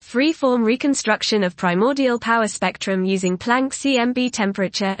Free-form reconstruction of primordial power spectrum using Planck CMB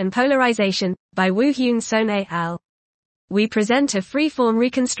temperature and polarization, by Woo-Hyun Son et al. We present a free-form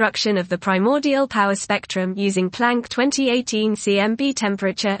reconstruction of the primordial power spectrum using Planck 2018 CMB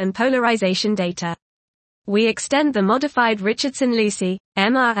temperature and polarization data. We extend the modified Richardson-Lucy,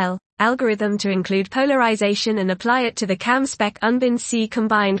 MRL, algorithm to include polarization and apply it to the CAM spec unbind C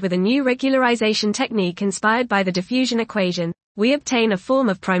combined with a new regularization technique inspired by the diffusion equation. We obtain a form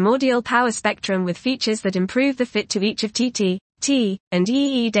of primordial power spectrum with features that improve the fit to each of TT, T, and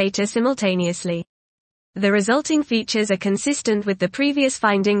EE data simultaneously. The resulting features are consistent with the previous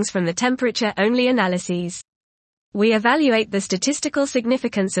findings from the temperature-only analyses. We evaluate the statistical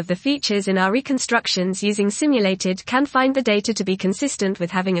significance of the features in our reconstructions using simulated can find the data to be consistent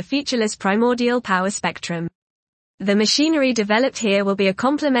with having a featureless primordial power spectrum. The machinery developed here will be a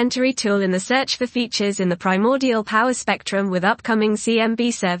complementary tool in the search for features in the primordial power spectrum with upcoming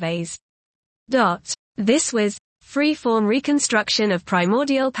CMB surveys. This was free-form reconstruction of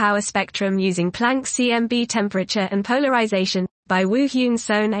primordial power spectrum using Planck CMB temperature and polarization by Woo-Hyun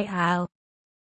Son et al.